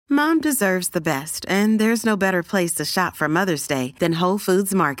Mom deserves the best, and there's no better place to shop for Mother's Day than Whole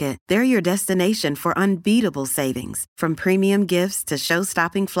Foods Market. They're your destination for unbeatable savings, from premium gifts to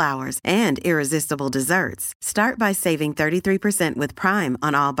show-stopping flowers and irresistible desserts. Start by saving 33% with Prime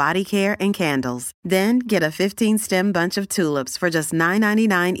on all body care and candles. Then get a 15-stem bunch of tulips for just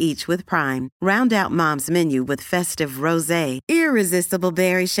 $9.99 each with Prime. Round out Mom's menu with festive rosé, irresistible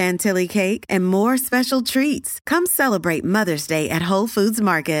berry chantilly cake, and more special treats. Come celebrate Mother's Day at Whole Foods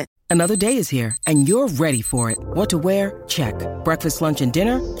Market. Another day is here, and you're ready for it. What to wear? Check. Breakfast, lunch, and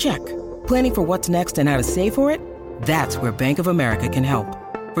dinner? Check. Planning for what's next and how to save for it? That's where Bank of America can help.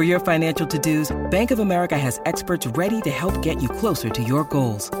 For your financial to-dos, Bank of America has experts ready to help get you closer to your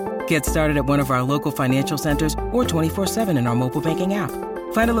goals. Get started at one of our local financial centers or 24/7 in our mobile banking app.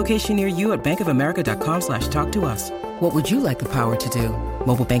 Find a location near you at bankofamerica.com/talktous. What would you like the power to do?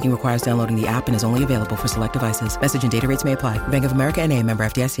 Mobile banking requires downloading the app and is only available for select devices. Message and data rates may apply. Bank of America N.A., member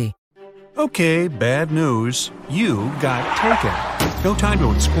FDIC. Okay, bad news. You got taken. No time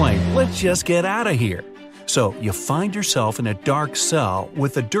to explain. Let's just get out of here. So you find yourself in a dark cell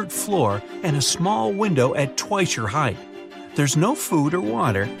with a dirt floor and a small window at twice your height. There's no food or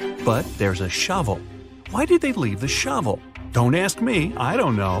water, but there's a shovel. Why did they leave the shovel? Don't ask me, I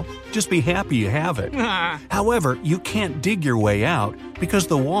don't know. Just be happy you have it. However, you can't dig your way out because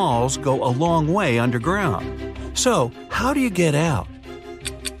the walls go a long way underground. So, how do you get out?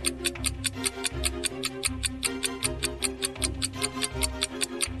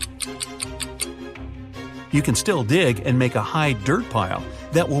 You can still dig and make a high dirt pile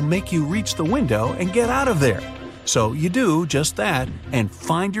that will make you reach the window and get out of there. So you do just that and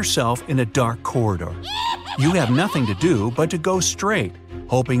find yourself in a dark corridor. You have nothing to do but to go straight,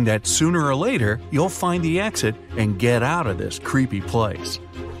 hoping that sooner or later you'll find the exit and get out of this creepy place.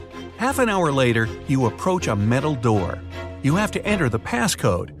 Half an hour later, you approach a metal door. You have to enter the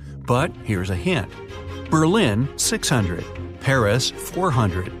passcode, but here's a hint. Berlin, 600. Paris,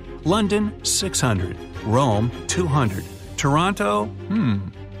 400. London, 600. Rome, 200. Toronto,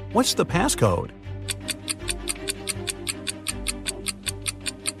 what's the passcode?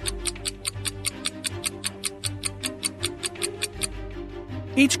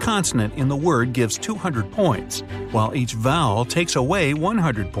 Each consonant in the word gives 200 points, while each vowel takes away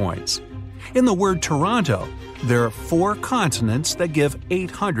 100 points. In the word Toronto, there are 4 consonants that give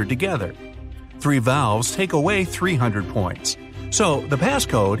 800 together. 3 vowels take away 300 points. So the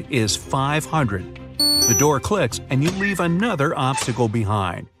passcode is 500. The door clicks and you leave another obstacle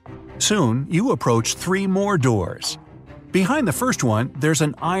behind. Soon, you approach 3 more doors. Behind the first one, there's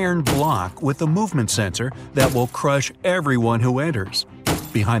an iron block with a movement sensor that will crush everyone who enters.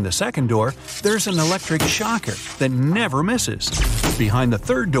 Behind the second door, there's an electric shocker that never misses. Behind the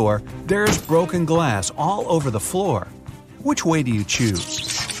third door, there's broken glass all over the floor. Which way do you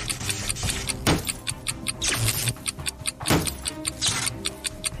choose?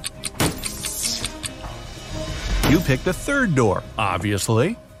 You pick the third door,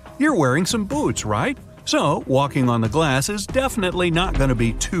 obviously. You're wearing some boots, right? So, walking on the glass is definitely not going to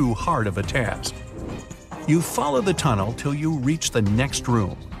be too hard of a task. You follow the tunnel till you reach the next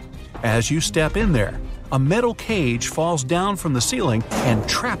room. As you step in there, a metal cage falls down from the ceiling and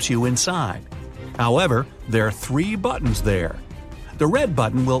traps you inside. However, there are 3 buttons there. The red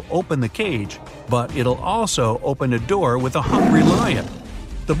button will open the cage, but it'll also open a door with a hungry lion.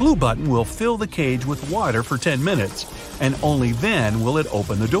 The blue button will fill the cage with water for 10 minutes, and only then will it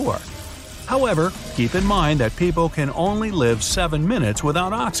open the door. However, keep in mind that people can only live 7 minutes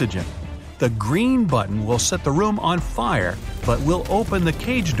without oxygen. The green button will set the room on fire, but will open the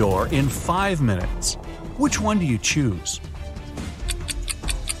cage door in 5 minutes. Which one do you choose?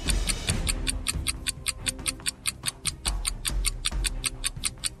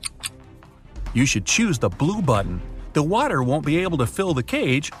 You should choose the blue button. The water won't be able to fill the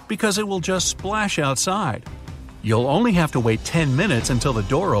cage because it will just splash outside. You'll only have to wait 10 minutes until the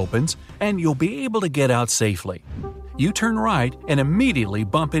door opens, and you'll be able to get out safely. You turn right and immediately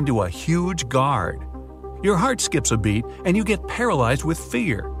bump into a huge guard. Your heart skips a beat and you get paralyzed with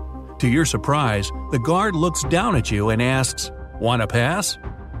fear. To your surprise, the guard looks down at you and asks, "Want to pass?"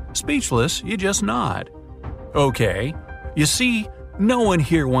 Speechless, you just nod. Okay. You see, no one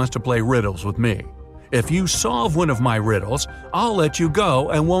here wants to play riddles with me. If you solve one of my riddles, I'll let you go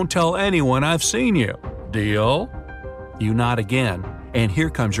and won't tell anyone I've seen you. Deal? You nod again, and here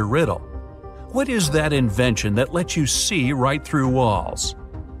comes your riddle. What is that invention that lets you see right through walls?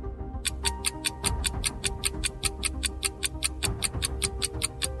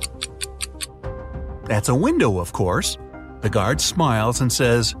 That's a window, of course. The guard smiles and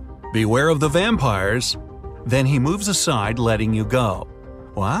says, "Beware of the vampires." Then he moves aside, letting you go.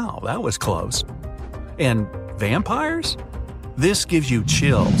 Wow, that was close. And vampires? This gives you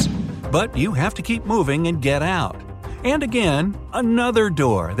chills, but you have to keep moving and get out. And again, another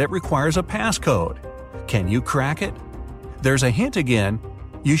door that requires a passcode. Can you crack it? There's a hint again.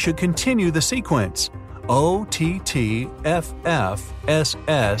 You should continue the sequence.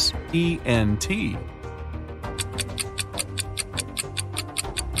 OTTFFSSENT.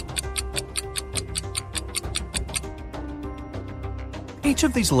 Each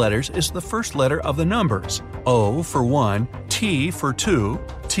of these letters is the first letter of the numbers. O for 1, T for 2,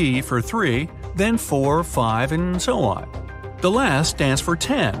 T for 3, then 4, 5, and so on. The last stands for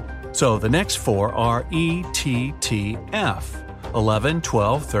 10, so the next 4 are ETTF, 11,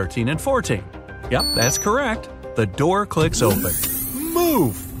 12, 13, and 14. Yep, that's correct. The door clicks open.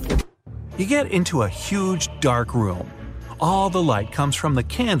 Move! You get into a huge dark room. All the light comes from the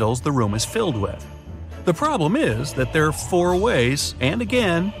candles the room is filled with. The problem is that there are 4 ways, and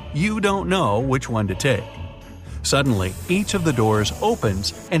again, you don't know which one to take. Suddenly, each of the doors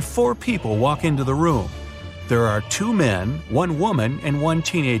opens and 4 people walk into the room. There are 2 men, 1 woman, and 1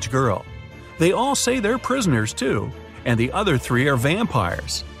 teenage girl. They all say they're prisoners too, and the other 3 are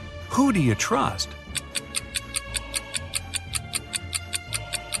vampires. Who do you trust?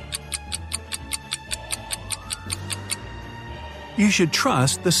 You should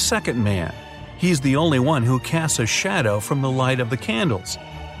trust the second man. He's the only one who casts a shadow from the light of the candles.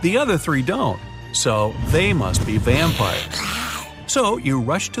 The other 3 don't, so they must be vampires. So you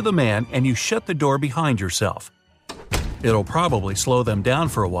rush to the man and you shut the door behind yourself. It'll probably slow them down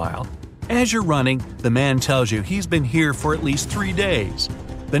for a while. As you're running, the man tells you he's been here for at least 3 days.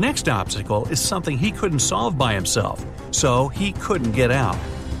 The next obstacle is something he couldn't solve by himself, so he couldn't get out.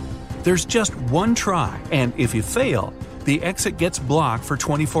 There's just one try, and if you fail, the exit gets blocked for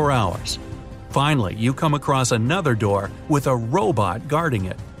 24 hours. Finally, you come across another door with a robot guarding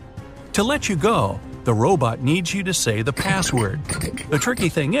it. To let you go, the robot needs you to say the password. The tricky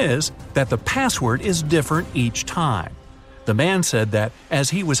thing is that the password is different each time. The man said that as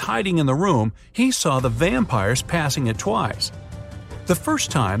he was hiding in the room, he saw the vampires passing it twice. The first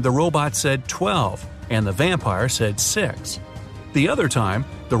time, the robot said 12, and the vampire said 6. The other time,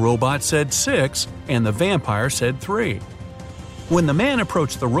 the robot said 6, and the vampire said 3. When the man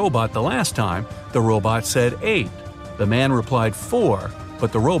approached the robot the last time, the robot said 8. The man replied 4,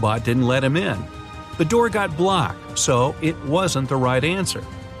 but the robot didn't let him in. The door got blocked, so it wasn't the right answer.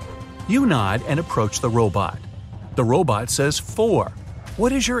 You nod and approach the robot. The robot says 4.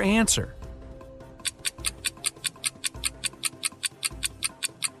 What is your answer?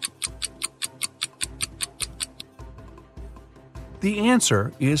 The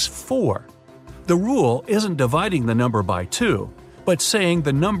answer is 4. The rule isn't dividing the number by 2, but saying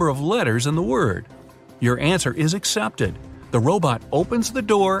the number of letters in the word. Your answer is accepted. The robot opens the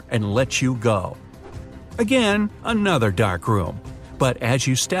door and lets you go. Again, another dark room. But as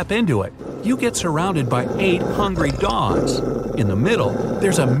you step into it, you get surrounded by 8 hungry dogs. In the middle,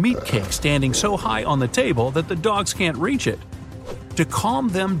 there's a meat cake standing so high on the table that the dogs can't reach it. To calm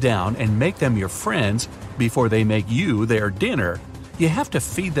them down and make them your friends before they make you their dinner, you have to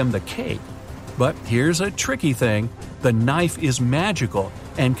feed them the cake. But here's a tricky thing. The knife is magical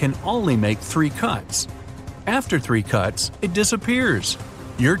and can only make 3 cuts. After 3 cuts, it disappears.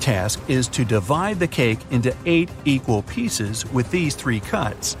 Your task is to divide the cake into 8 equal pieces with these 3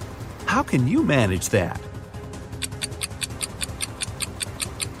 cuts. How can you manage that?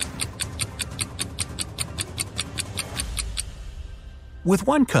 With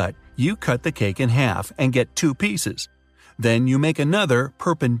 1 cut, you cut the cake in half and get 2 pieces. Then you make another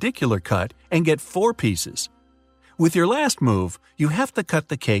perpendicular cut and get 4 pieces. With your last move, you have to cut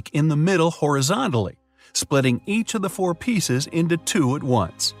the cake in the middle horizontally, splitting each of the 4 pieces into 2 at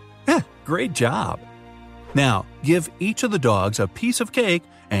once. Great job! Now, give each of the dogs a piece of cake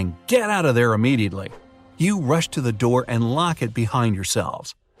and get out of there immediately. You rush to the door and lock it behind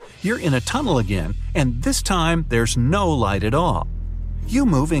yourselves. You're in a tunnel again, and this time there's no light at all. You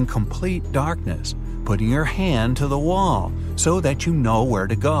move in complete darkness, putting your hand to the wall so that you know where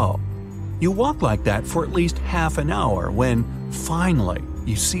to go. You walk like that for at least half an hour when, finally,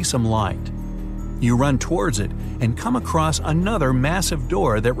 you see some light. You run towards it and come across another massive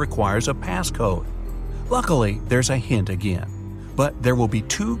door that requires a passcode. Luckily, there's a hint again, but there will be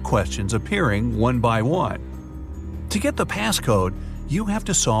 2 questions appearing one by one. To get the passcode, you have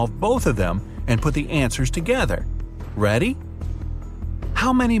to solve both of them and put the answers together. Ready?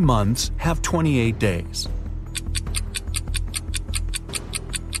 How many months have 28 days?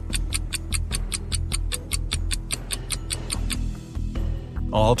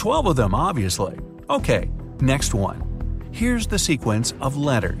 All 12 of them, obviously. Okay, next one. Here's the sequence of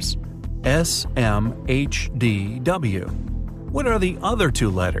letters. S, M, H, D, W. What are the other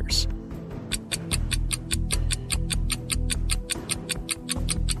two letters?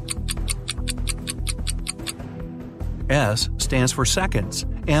 S stands for seconds,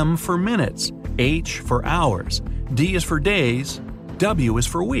 M for minutes, H for hours, D is for days, W is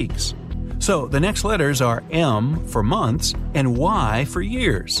for weeks. So the next letters are M for months and Y for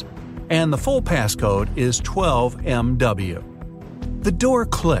years. And the full passcode is 12MW. The door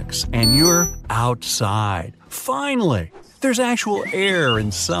clicks and you're outside. Finally! There's actual air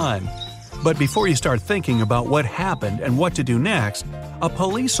and sun. But before you start thinking about what happened and what to do next, a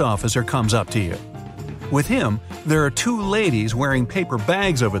police officer comes up to you. With him, there are two ladies wearing paper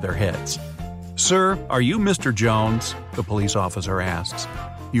bags over their heads. "Sir, are you Mr. Jones?" the police officer asks.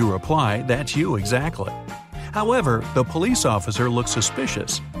 You reply, "That's you exactly." However, the police officer looks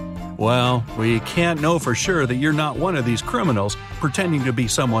suspicious. "Well, we can't know for sure that you're not one of these criminals pretending to be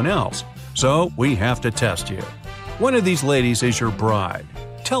someone else, so we have to test you. One of these ladies is your bride.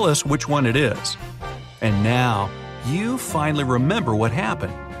 Tell us which one it is." And now, you finally remember what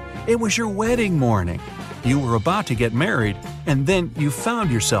happened. It was your wedding morning. You were about to get married, and then you found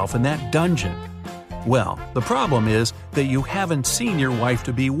yourself in that dungeon. Well, the problem is that you haven't seen your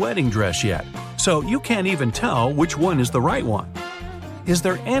wife-to-be wedding dress yet, so you can't even tell which one is the right one. Is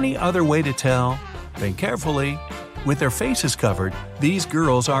there any other way to tell? Think carefully. With their faces covered, these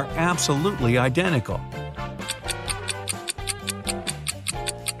girls are absolutely identical.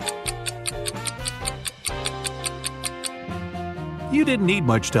 You didn't need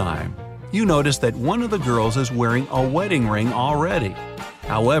much time. You notice that one of the girls is wearing a wedding ring already.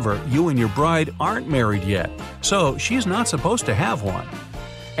 However, you and your bride aren't married yet, so she's not supposed to have one.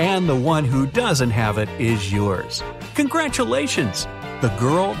 And the one who doesn't have it is yours. Congratulations! The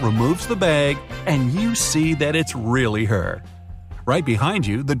girl removes the bag, and you see that it's really her. Right behind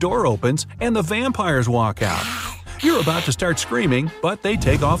you, the door opens, and the vampires walk out. You're about to start screaming, but they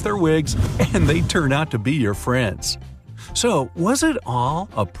take off their wigs, and they turn out to be your friends. So, was it all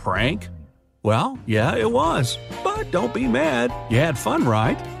a prank? Well, yeah, it was. But don't be mad. You had fun,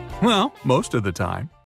 right? Well, most of the time.